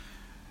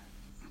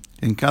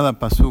En cada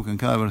pasuk, en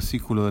cada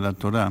versículo de la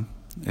Torá,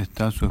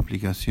 está su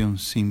explicación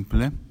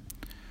simple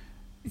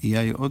y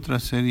hay otra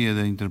serie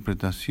de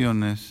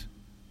interpretaciones,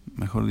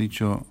 mejor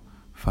dicho,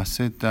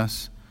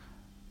 facetas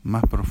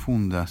más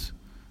profundas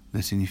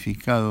de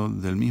significado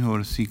del mismo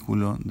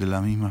versículo, de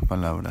las mismas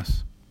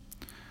palabras.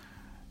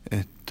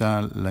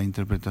 Está la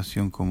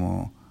interpretación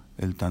como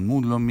el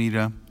Talmud lo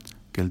mira,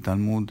 que el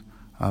Talmud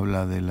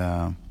habla de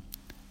la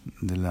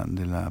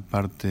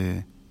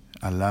parte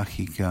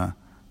halágica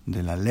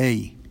de la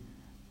ley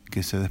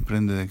que se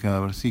desprende de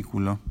cada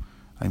versículo.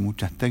 Hay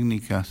muchas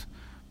técnicas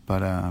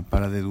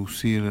para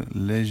deducir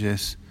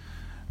leyes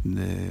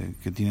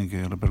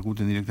que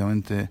repercuten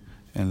directamente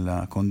en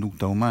la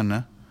conducta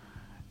humana,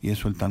 y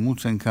eso el Talmud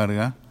se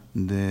encarga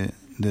de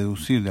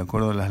deducir de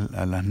acuerdo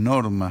a las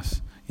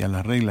normas y a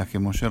las reglas que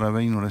Moshe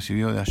Rabbeinu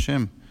recibió de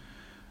Hashem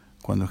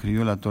cuando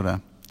escribió la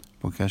Torá,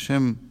 porque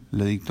Hashem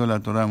le dictó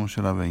la Torá a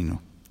Moshe Rabbeinu.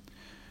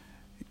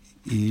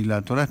 Y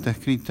la Torá está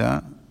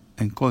escrita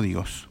en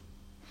códigos,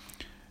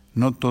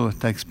 no todo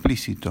está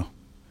explícito.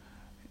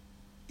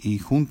 Y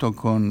junto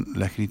con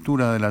la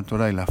escritura de la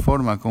Torá y la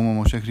forma como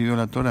Moshe escribió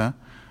la Torá,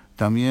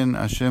 también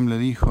Hashem le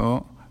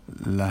dijo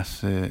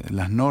las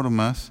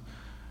normas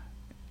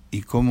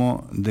y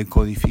cómo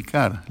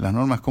decodificar,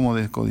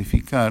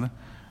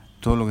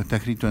 todo lo que está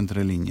escrito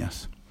entre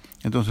líneas.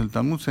 Entonces el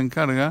Talmud se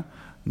encarga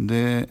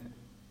de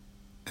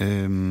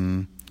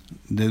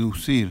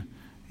deducir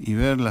y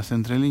ver las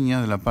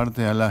entrelíneas de la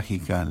parte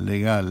halágica,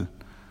 legal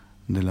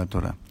de la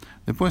Torá.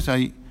 Después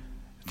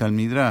está el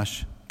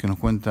Midrash, que nos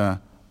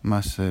cuenta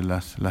más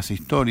las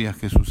historias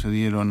que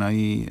sucedieron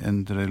ahí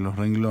entre los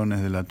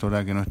renglones de la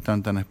Torá, que no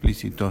están tan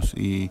explícitos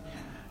y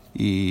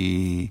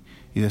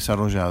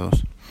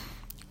desarrollados.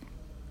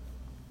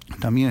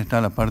 También está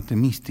la parte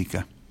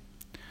mística,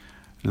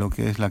 lo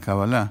que es la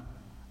Kabbalah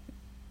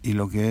y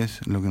lo que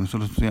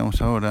nosotros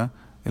estudiamos ahora,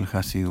 el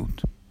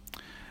Hasidut,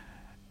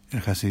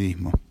 el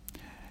Hasidismo.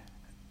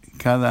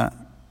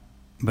 Cada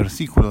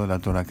versículo de la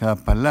Torá, cada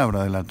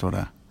palabra de la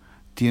Torá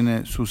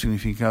tiene su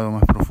significado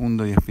más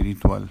profundo y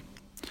espiritual.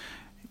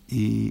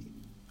 Y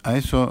a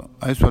eso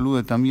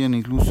alude también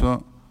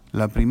incluso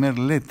la primer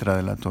letra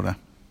de la Torá.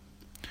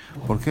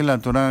 ¿Por qué la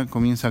Torá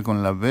comienza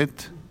con la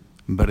Bet,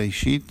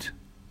 Bereishit,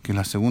 que es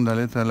la segunda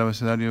letra del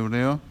abecedario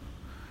hebreo,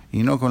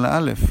 y no con la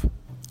Aleph,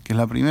 que es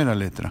la primera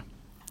letra?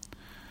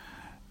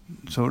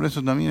 Sobre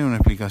eso también hay una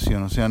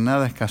explicación, o sea,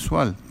 nada es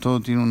casual, todo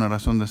tiene una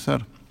razón de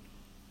ser.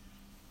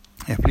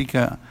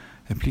 Explica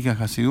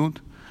Hasidut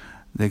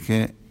de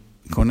que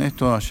con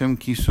esto Hashem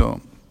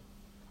quiso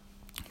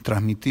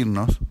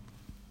transmitirnos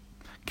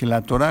que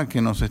la Torá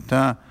que nos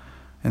está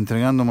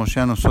entregando Moshe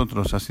a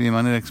nosotros así de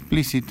manera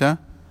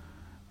explícita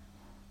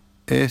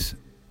es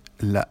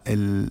la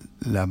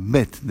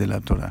Bet de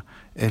la Torá,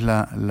 es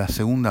la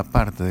segunda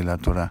parte de la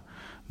Torá.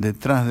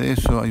 Detrás de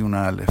eso hay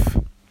una Aleph,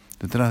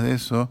 detrás de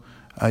eso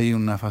hay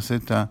una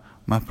faceta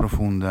más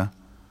profunda,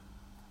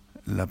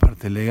 la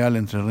parte legal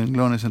entre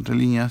renglones, entre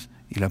líneas,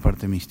 y la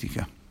parte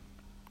mística.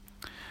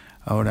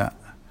 Ahora,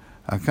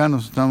 acá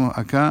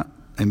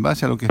en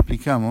base a lo que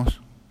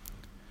explicamos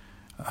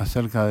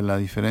acerca de la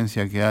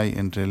diferencia que hay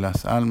entre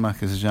las almas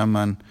que se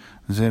llaman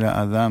Zera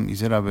Adam y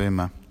Zera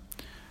Behema,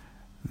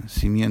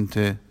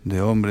 simiente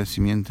de hombre,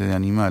 simiente de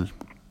animal,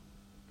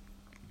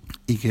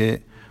 y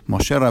que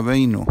Moshe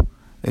Rabbeinu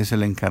es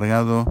el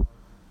encargado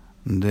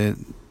de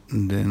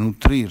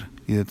nutrir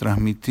y de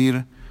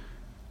transmitir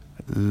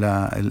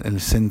el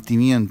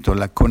sentimiento,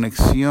 la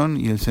conexión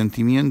y el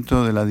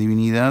sentimiento de la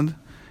divinidad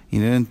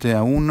inherente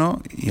a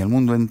uno y al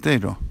mundo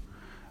entero,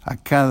 a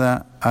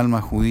cada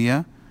alma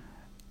judía,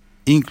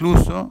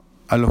 incluso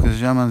a los que se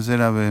llaman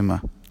Zera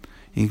Behema,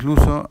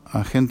 incluso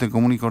a gente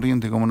común y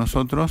corriente como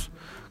nosotros,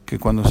 que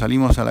cuando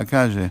salimos a la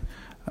calle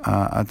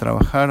a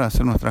trabajar, a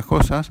hacer nuestras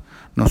cosas,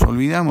 nos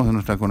olvidamos de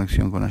nuestra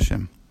conexión con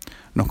Hashem.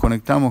 Nos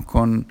conectamos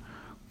con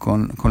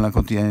la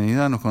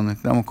cotidianidad, nos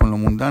conectamos con lo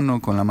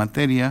mundano, con la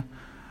materia,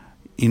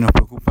 y nos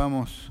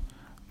preocupamos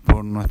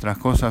por nuestras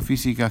cosas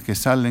físicas que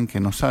salen, que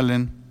no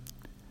salen.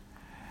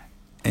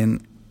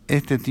 En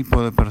este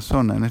tipo de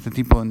persona, en este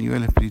tipo de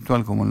nivel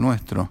espiritual como el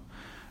nuestro,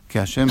 que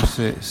Hashem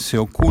se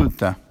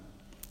oculta,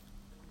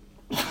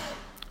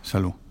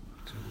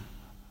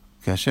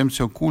 que Hashem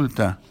se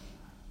oculta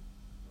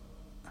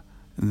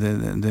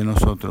de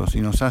nosotros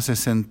y nos hace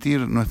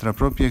sentir nuestra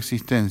propia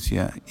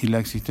existencia y la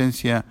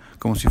existencia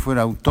como si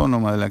fuera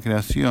autónoma de la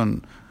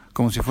creación,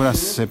 como si fuera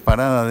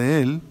separada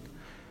de Él,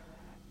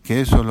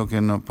 que eso es lo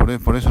que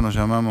por eso nos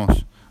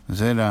llamamos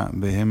Zera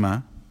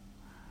Behema.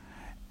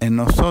 En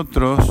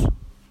nosotros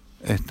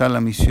está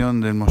la misión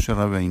del Moshe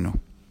Rabbeinu,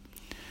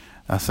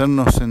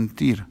 hacernos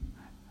sentir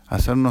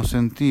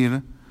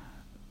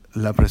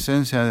la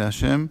presencia de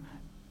Hashem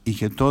y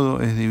que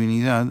todo es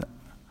divinidad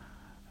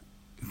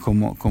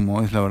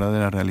como es la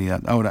verdadera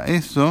realidad. Ahora,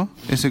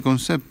 ese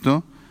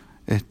concepto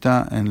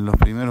está en los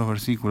primeros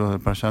versículos de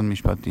Parshat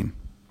Mishpatim.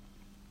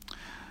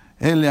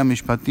 Ele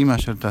Mishpatim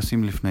asher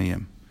tasim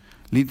lifneihem.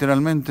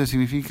 Literalmente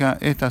significa,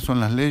 estas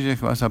son las leyes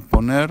que vas a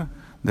poner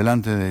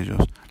delante de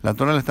ellos. La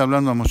Torá le está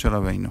hablando a Moshe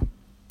Rabbeinu.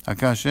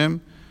 Acá Hashem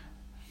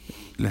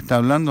le está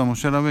hablando a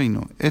Moshe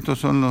Rabbeinu. Estas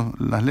son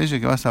las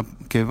leyes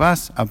que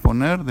vas a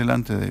poner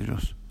delante de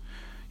ellos.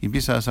 Y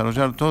empieza a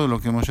desarrollar todo lo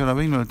que Moshe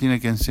Rabbeinu le tiene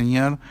que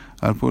enseñar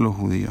al pueblo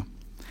judío.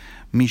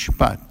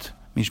 Mishpat.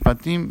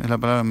 Mishpatim es la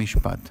palabra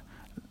mishpat,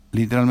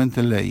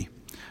 literalmente ley.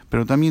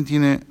 Pero también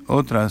tiene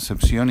otra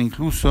acepción,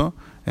 incluso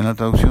en la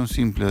traducción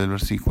simple del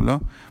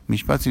versículo.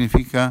 Mishpat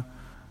significa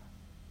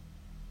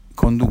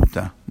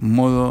conducta,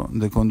 modo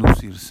de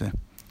conducirse.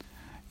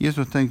 Y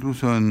eso está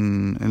incluso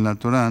en la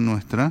Torá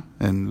nuestra,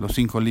 en los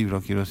 5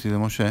 libros, quiero decir, de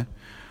Moshe,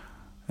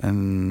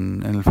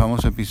 en el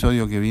famoso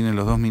episodio que vienen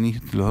los dos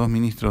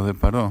ministros de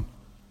Paró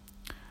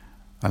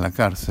a la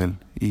cárcel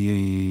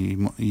y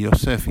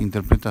Yosef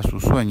interpreta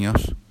sus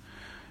sueños.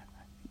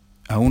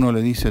 A uno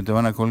le dice te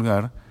van a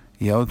colgar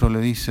y a otro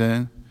le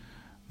dice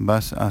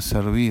vas a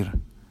servir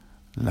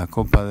la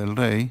copa del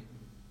rey,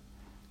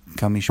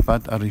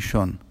 Kamishpat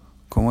Arishon,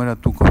 como era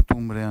tu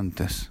costumbre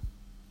antes,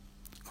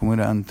 como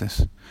era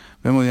antes.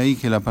 Vemos de ahí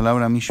que la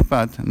palabra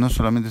Mishpat no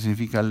solamente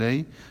significa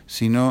ley,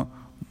 sino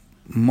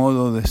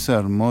modo de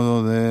ser,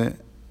 modo de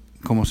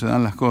cómo se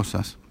dan las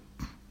cosas,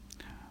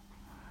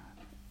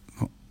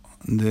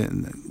 de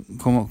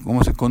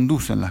cómo se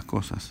conducen las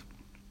cosas.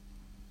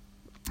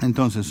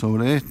 Entonces,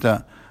 sobre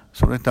esta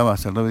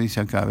base, el Rebbe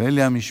dice acá,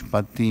 Vele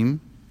Mishpatim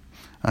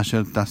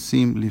asher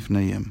tasim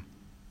lifneyem.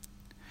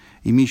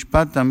 Y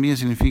Mishpat también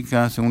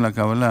significa, según la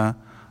Kabbalah,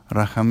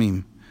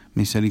 Rahamim,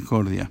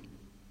 misericordia,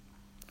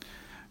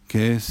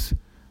 que es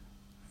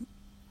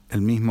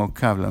el mismo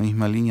Kab, la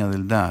misma línea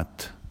del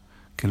Da'at,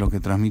 que es lo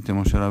que transmite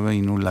Moshe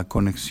Rabbeinu, la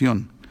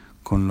conexión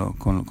con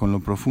lo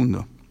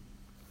profundo.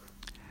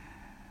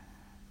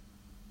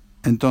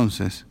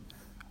 Entonces,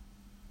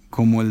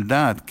 como el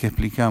Da'at que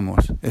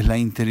explicamos es la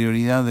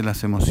interioridad de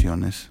las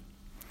emociones,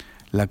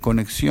 la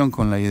conexión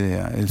con la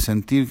idea, el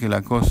sentir que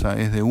la cosa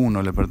es de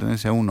uno, le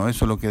pertenece a uno,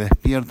 eso es lo que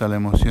despierta la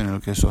emoción,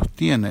 lo que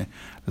sostiene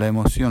la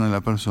emoción en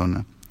la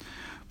persona.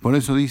 Por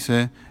eso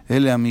dice,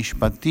 Ele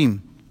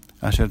Mishpatim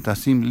asher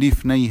tasim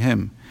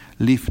lifneihem.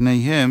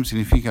 Lifneihem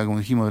significa, como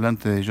dijimos,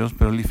 delante de ellos,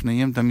 pero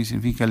Lifneihem también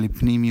significa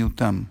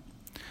lipnimiutam,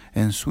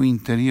 en su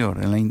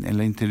interior, en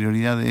la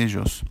interioridad de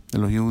ellos, de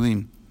los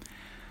Yehudim.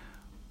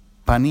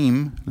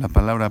 Panim, la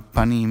palabra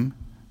panim,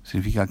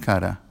 significa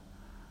cara,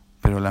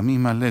 pero las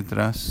mismas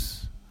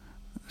letras,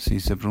 si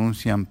se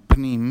pronuncian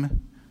pnim,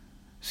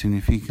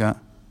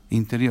 significa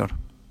interior.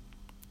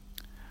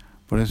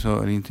 Por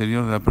eso el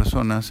interior de la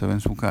persona se ve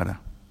en su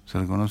cara, se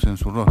reconoce en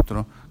su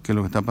rostro qué es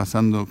lo que está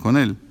pasando con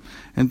él.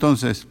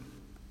 Entonces,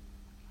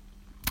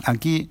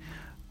 aquí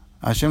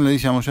Hashem le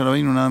dice a Moshe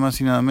Rabbeinu nada más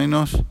y nada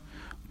menos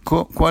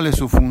cuál es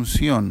su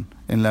función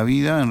en la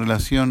vida en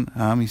relación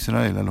a Am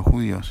Israel, a los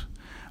judíos.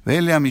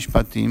 Vele a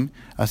Mishpatim,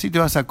 así te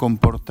vas a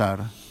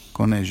comportar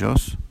con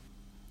ellos,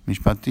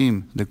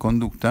 Mishpatim de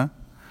conducta,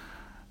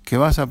 que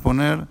vas a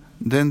poner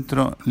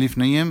dentro,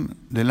 Lifneyem,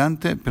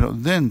 delante, pero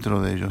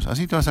dentro de ellos.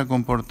 Así te vas a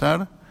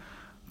comportar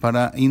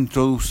para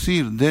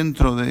introducir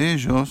dentro de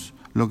ellos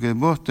lo que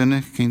vos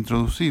tenés que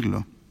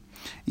introducirlo.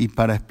 Y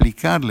para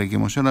explicarle que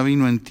Moshe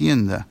Rabbeinu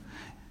entienda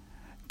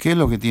qué es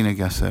lo que tiene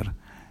que hacer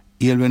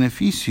y el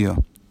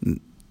beneficio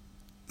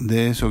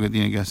de eso que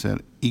tiene que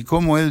hacer y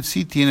cómo él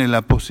sí tiene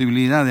la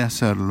posibilidad de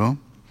hacerlo.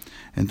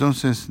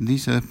 Entonces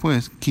dice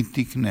después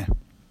kitikne,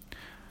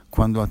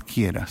 cuando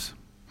adquieras,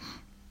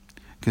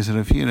 que se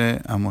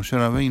refiere a Moshe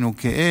Rabbeinu,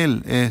 que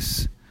él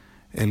es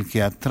el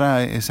que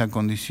atrae esa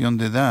condición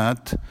de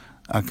Da'at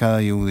a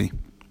cada Yehudí.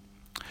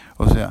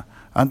 O sea,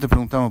 antes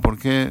preguntamos por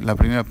qué la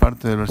primera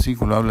parte del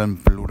versículo habla en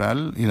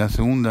plural y la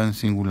segunda en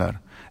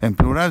singular. En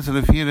plural se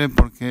refiere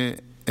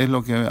porque es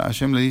lo que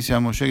Hashem le dice a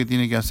Moshe que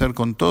tiene que hacer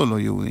con todos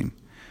los Yehudim.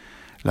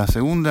 La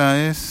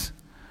segunda es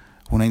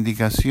una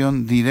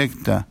indicación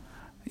directa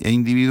e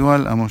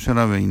individual a Moshe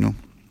Rabbeinu.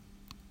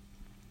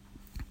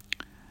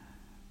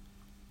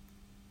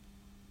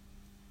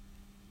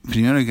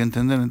 Primero hay que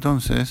entender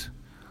entonces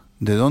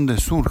de dónde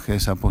surge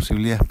esa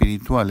posibilidad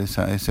espiritual,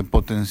 ese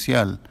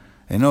potencial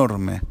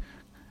enorme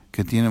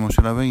que tiene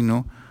Moshe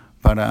Rabbeinu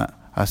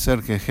para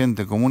hacer que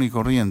gente común y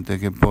corriente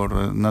que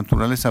por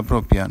naturaleza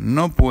propia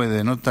no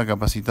está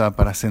capacitada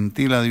para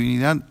sentir la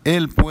divinidad,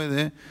 él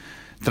puede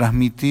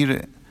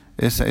transmitir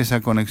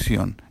esa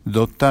conexión,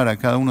 dotar a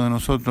cada uno de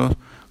nosotros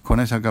con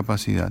esa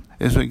capacidad.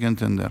 Eso hay que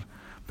entender.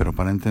 Pero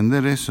para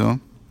entender eso,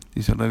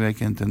 dice el Rebbe, hay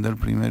que entender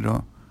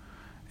primero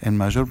en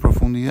mayor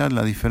profundidad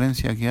la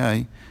diferencia que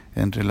hay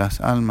entre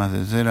las almas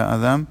de Zera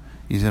Adam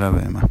y Zera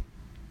Behema.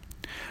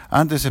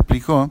 Antes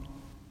explicó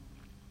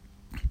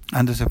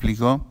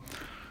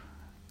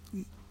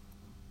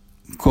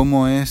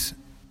cómo es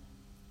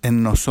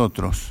en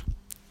nosotros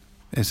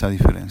esa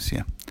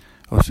diferencia.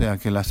 O sea,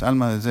 que las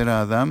almas de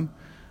Zera Adam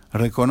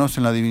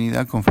reconocen la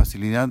divinidad con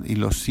facilidad y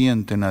lo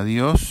sienten a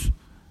Dios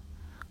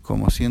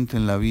como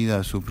sienten la vida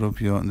de su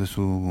propio,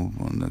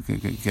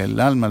 que el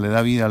alma le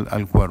da vida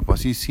al cuerpo.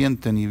 Así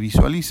sienten y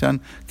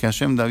visualizan que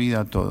Hashem da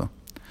vida a todo.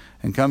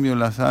 En cambio,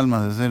 las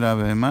almas de Zera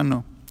Behema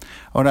no.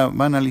 Ahora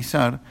va a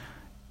analizar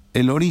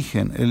el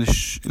origen,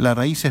 la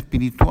raíz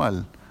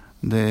espiritual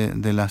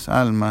de las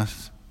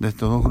almas, de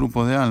estos dos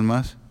grupos de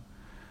almas,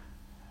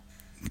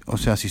 o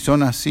sea, si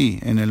son así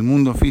en el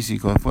mundo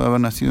físico después de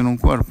haber nacido en un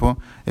cuerpo,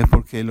 es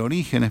porque el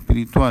origen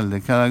espiritual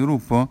de cada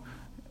grupo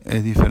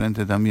es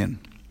diferente también.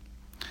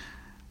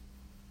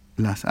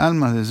 Las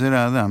almas de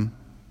Zera Adam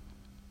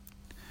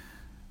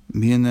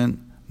vienen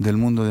del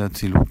mundo de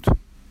Atzilut.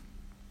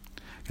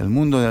 El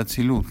mundo de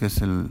Atzilut, que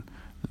es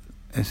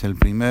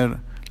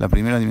la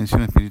primera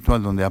dimensión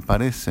espiritual donde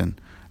aparecen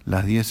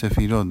las 10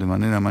 sefirot de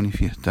manera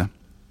manifiesta,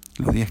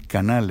 los 10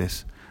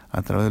 canales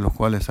a través de los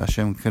cuales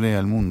Hashem crea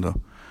el mundo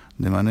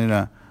de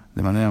manera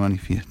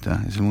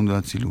manifiesta, es el mundo de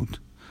Atzilut.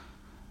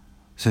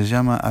 Se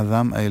llama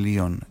Adam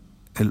Elión,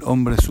 el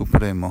hombre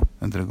supremo,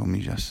 entre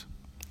comillas.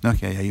 No es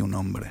que hay ahí un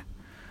hombre,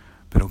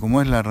 pero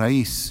como es la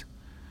raíz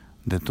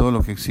de todo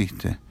lo que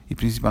existe, y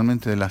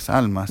principalmente de las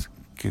almas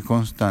que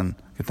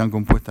están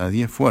compuestas de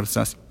 10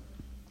 fuerzas,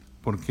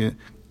 porque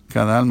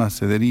cada alma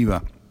se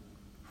deriva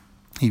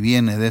y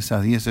viene de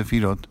esas 10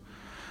 sefirot.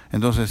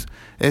 Entonces,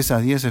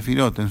 esas 10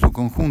 sefirot en su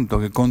conjunto,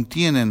 que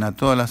contienen a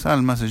todas las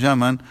almas, se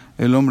llaman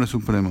el hombre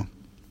supremo.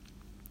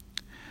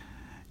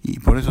 Y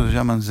por eso se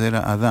llaman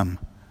Zera Adam,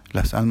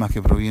 las almas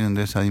que provienen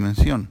de esa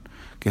dimensión,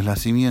 que es la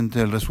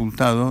simiente, el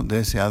resultado de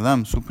ese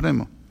Adam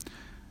supremo.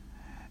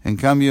 En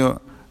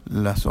cambio,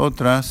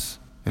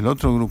 el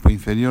otro grupo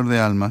inferior de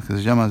almas, que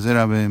se llama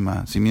Zera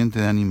Behema, simiente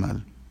de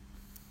animal,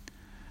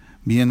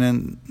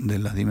 vienen de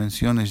las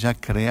dimensiones ya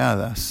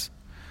creadas,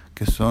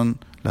 que son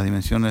las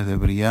dimensiones de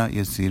Briá,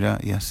 Yetzirá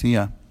y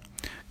Asía,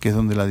 que es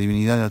donde la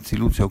divinidad de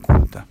Atzilut se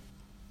oculta.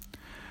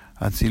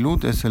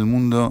 Atzilut es el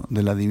mundo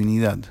de la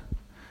divinidad,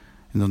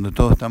 en donde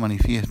todo está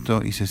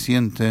manifiesto y se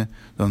siente,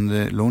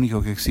 donde lo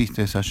único que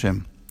existe es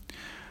Hashem.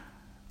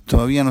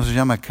 Todavía no se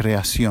llama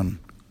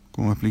creación,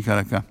 como explicar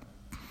acá.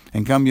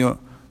 En cambio,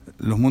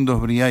 los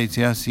mundos Briá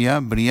y Asía,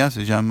 Briá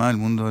se llama el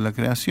mundo de la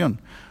creación,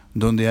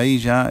 donde ahí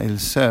ya el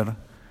ser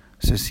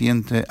se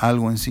siente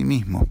algo en sí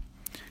mismo.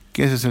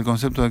 Que ese es el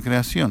concepto de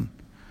creación,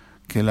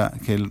 que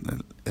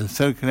el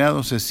ser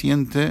creado se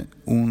siente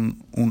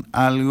un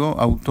algo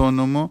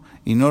autónomo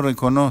y no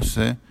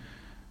reconoce,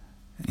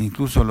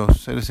 incluso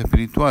los seres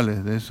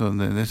espirituales de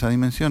esas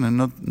dimensiones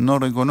no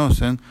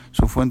reconocen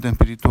su fuente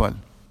espiritual.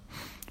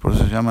 Por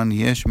eso se llaman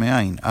Yesh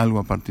Me'ain, algo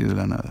a partir de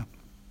la nada.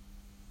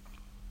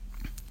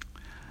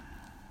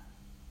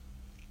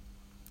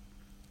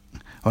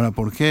 Ahora,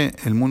 ¿por qué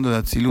el mundo de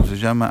Atzilut se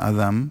llama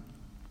Adam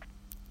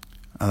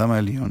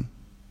Elión?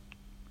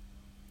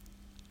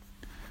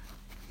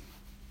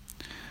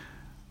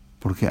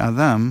 Porque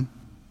Adam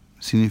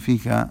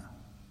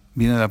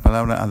viene de la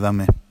palabra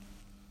Adame,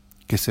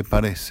 que se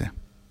parece.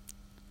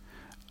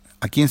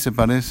 ¿A quién se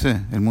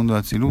parece el mundo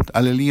de Atzilut?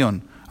 Al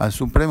Elión, al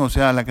Supremo, o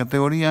sea, a la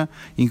categoría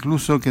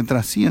incluso que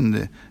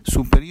trasciende,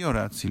 superior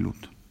a Atzilut.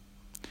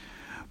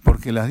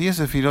 Porque las 10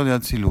 sefirot de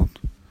Atzilut,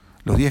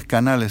 los 10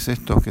 canales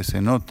estos que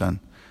se notan,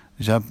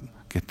 ya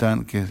que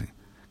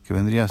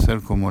vendría a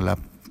ser como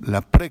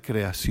la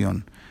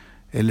precreación,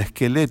 el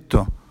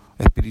esqueleto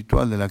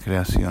espiritual de la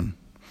creación.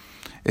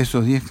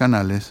 Esos 10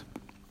 canales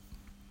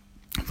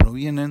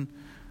provienen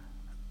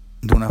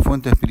de una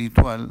fuente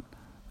espiritual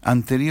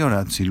anterior a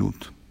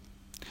Atzilut.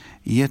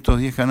 Y estos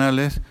 10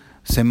 canales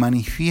se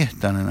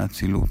manifiestan en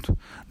Atzilut.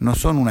 No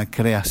son una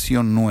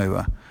creación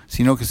nueva,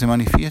 sino que se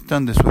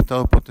manifiestan de su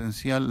estado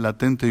potencial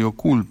latente y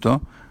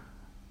oculto.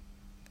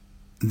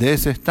 De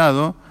ese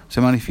estado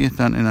se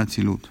manifiestan en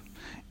Atzilut.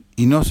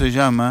 Y no se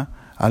llama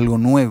algo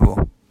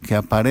nuevo que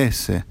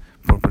aparece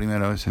por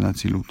primera vez en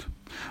Atzilut.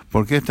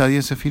 Porque estas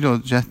 10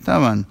 sefirot ya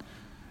estaban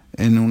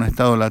en un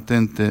estado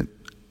latente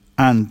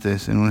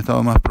antes, en un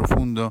estado más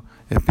profundo,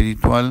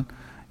 espiritual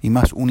y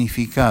más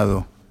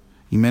unificado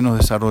y menos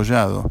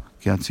desarrollado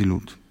que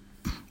Atzilut.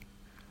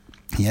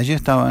 Y allí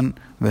estaban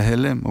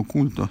Behelem,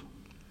 ocultos.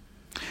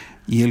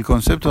 Y el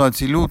concepto de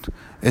Atzilut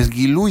es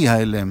Gilui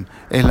HaElem,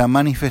 es la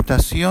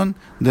manifestación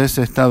de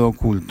ese estado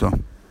oculto.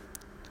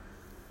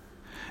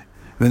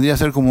 Vendría a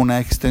ser como una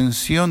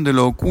extensión de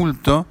lo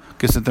oculto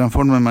que se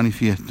transforma en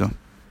manifiesto.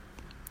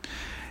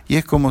 Y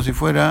es como si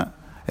fuera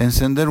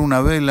encender una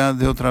vela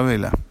de otra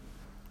vela,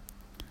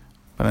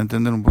 para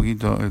entender un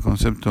poquito el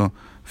concepto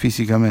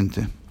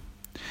físicamente.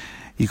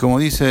 Y como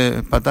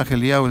dice Pataj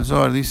Eliyahu el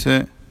Zohar,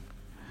 dice,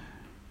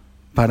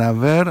 para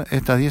ver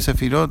estas 10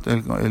 sefirot,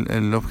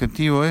 el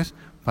objetivo es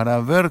para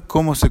ver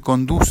cómo se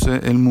conduce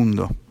el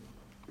mundo.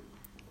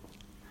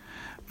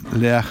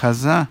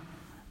 Leahazá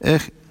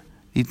ech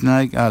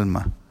itnaik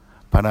alma,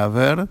 para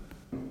ver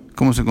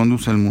cómo se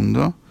conduce el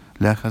mundo.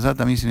 Leahazá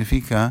también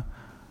significa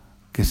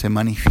que se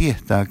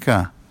manifiesta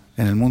acá,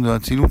 en el mundo de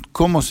Atzilut,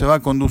 cómo se va a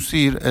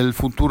conducir el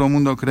futuro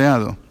mundo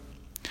creado.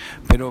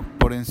 Pero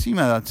por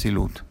encima de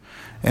Atzilut,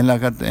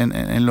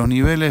 en los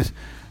niveles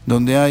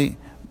donde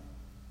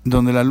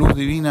la luz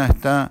divina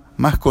está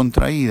más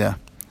contraída,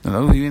 donde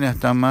la luz divina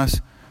está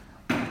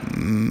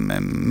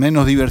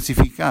menos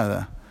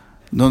diversificada,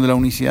 donde la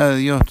unicidad de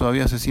Dios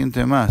todavía se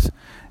siente más,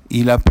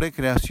 y la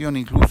precreación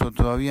incluso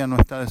todavía no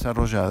está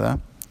desarrollada,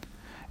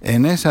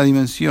 en esa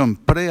dimensión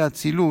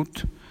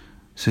pre-Atzilut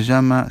se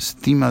llama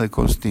Stima de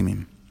Kol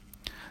Stimim.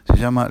 Se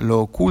llama lo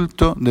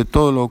oculto de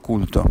todo lo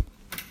oculto.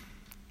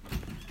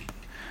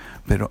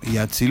 y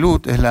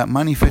Atzilut es la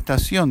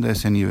manifestación de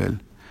ese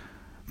nivel,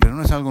 pero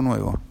no es algo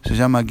nuevo. Se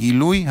llama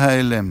Gilui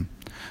Ha'elem,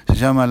 se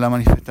llama la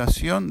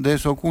manifestación de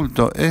eso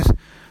oculto. Es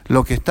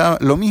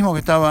lo mismo que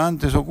estaba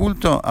antes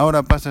oculto,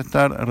 ahora pasa a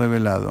estar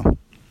revelado.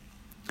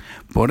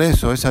 Por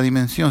eso esa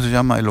dimensión se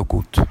llama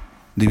Elokut,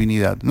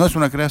 divinidad. No es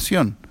una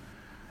creación,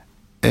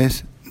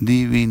 es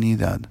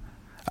divinidad.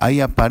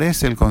 Ahí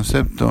aparece el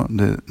concepto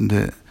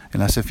en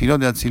la Sefirot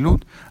de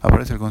Atzilut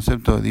aparece el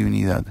concepto de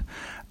divinidad.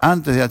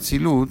 Antes de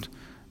Atzilut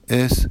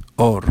es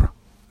Or,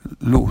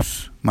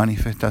 luz,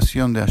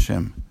 manifestación de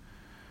Hashem,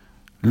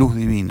 luz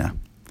divina.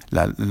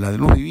 La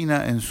luz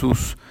divina en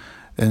sus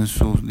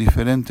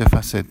diferentes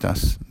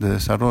facetas de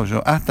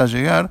desarrollo, hasta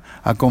llegar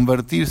a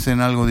convertirse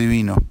en algo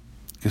divino,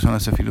 que son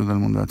las Sefirot del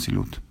mundo de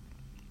Atzilut.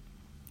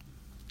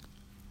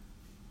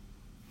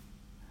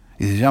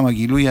 Y se llama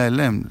Gilui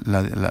Ha'elem,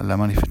 la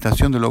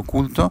manifestación de lo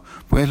oculto,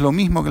 pues es lo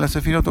mismo que la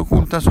Sefirot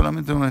oculta,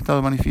 solamente en un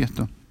estado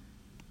manifiesto.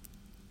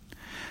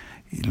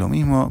 Y lo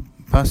mismo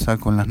pasa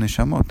con las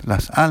Neshamot,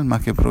 las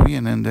almas que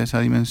provienen de esa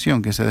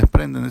dimensión, que se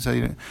desprenden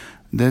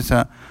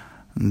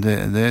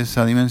de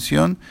esa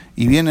dimensión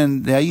y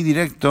vienen de ahí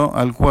directo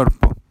al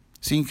cuerpo,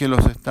 sin que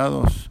los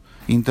estados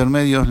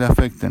intermedios le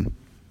afecten.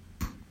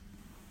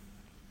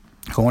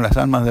 Como las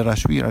almas de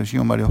Rashbi, Rav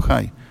Shimon Bar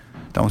Yochai.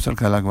 Estamos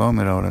cerca de la Lag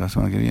BaOmer ahora, la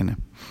semana que viene.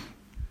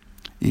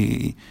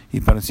 Y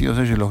parecidos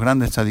a ellos, los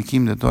grandes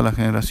tzadikim de todas las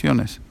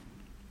generaciones.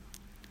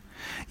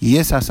 Y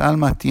esas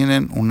almas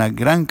tienen una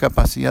gran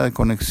capacidad de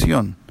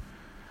conexión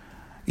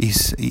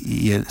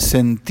y el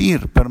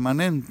sentir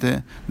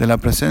permanente de la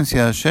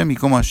presencia de Hashem y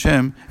cómo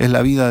Hashem es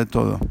la vida de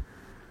todo.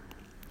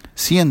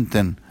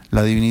 Sienten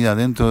la divinidad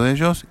dentro de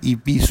ellos y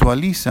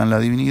visualizan la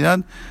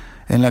divinidad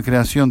en la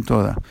creación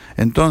toda.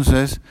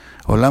 Entonces,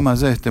 Olam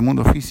Hazeh, este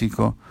mundo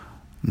físico,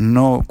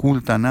 no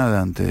oculta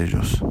nada ante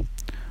ellos,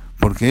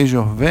 porque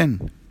ellos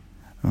ven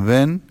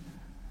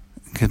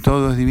que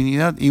todo es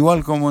divinidad,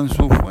 igual como en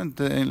su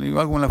fuente,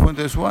 igual como en la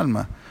fuente de su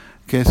alma,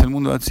 que es el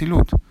mundo de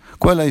Atzilut.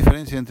 ¿Cuál es la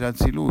diferencia entre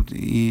Atzilut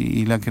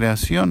y la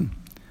creación?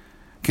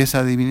 Que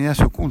esa divinidad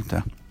se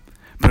oculta,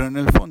 pero en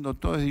el fondo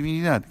todo es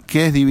divinidad.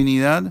 ¿Qué es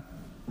divinidad?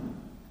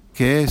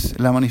 Que es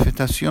la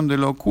manifestación de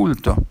lo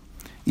oculto,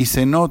 y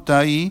se nota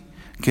ahí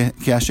que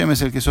Hashem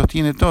es el que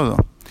sostiene todo.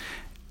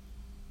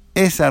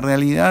 Esa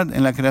realidad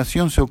en la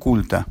creación se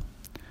oculta.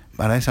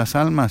 Para esas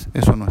almas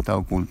eso no está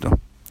oculto.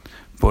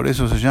 Por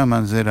eso se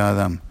llaman Zera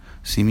Adam,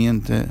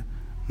 simiente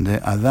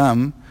de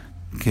Adam,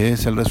 que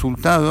es el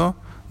resultado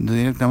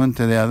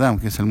directamente de Adam,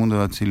 que es el mundo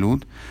de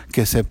Atzilut,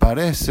 que se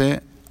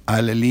parece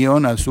al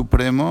Elión, al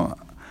Supremo,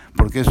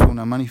 porque es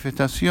una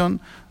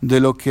manifestación de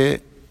lo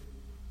que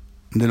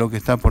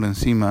está por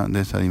encima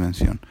de esa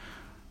dimensión.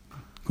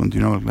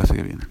 Continuamos la clase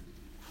que viene.